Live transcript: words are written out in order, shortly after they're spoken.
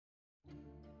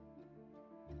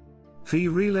Phi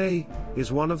relay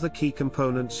is one of the key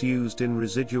components used in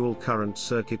residual current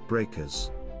circuit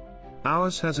breakers.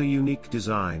 Ours has a unique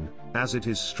design, as it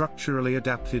is structurally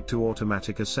adapted to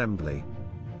automatic assembly.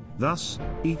 Thus,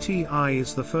 ETI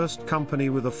is the first company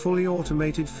with a fully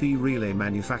automated Phi relay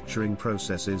manufacturing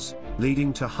processes,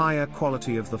 leading to higher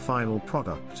quality of the final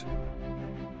product.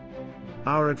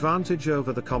 Our advantage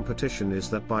over the competition is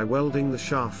that by welding the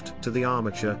shaft to the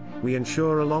armature, we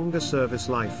ensure a longer service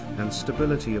life and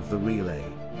stability of the relay.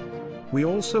 We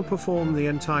also perform the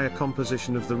entire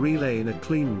composition of the relay in a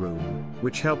clean room,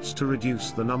 which helps to reduce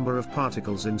the number of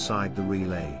particles inside the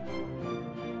relay.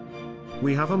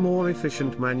 We have a more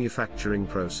efficient manufacturing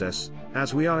process,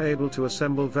 as we are able to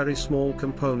assemble very small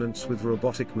components with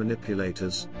robotic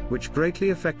manipulators, which greatly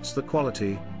affects the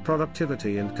quality,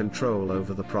 productivity and control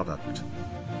over the product.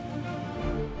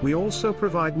 We also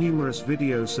provide numerous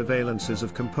video surveillances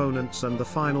of components and the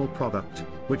final product,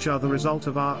 which are the result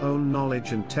of our own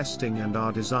knowledge and testing and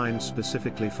are designed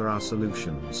specifically for our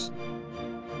solutions.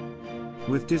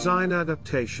 With design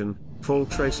adaptation, full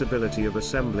traceability of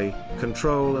assembly,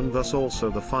 control and thus also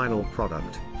the final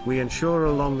product, we ensure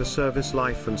a longer service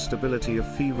life and stability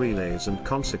of Phi relays and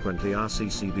consequently our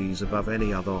CCBs above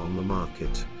any other on the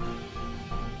market.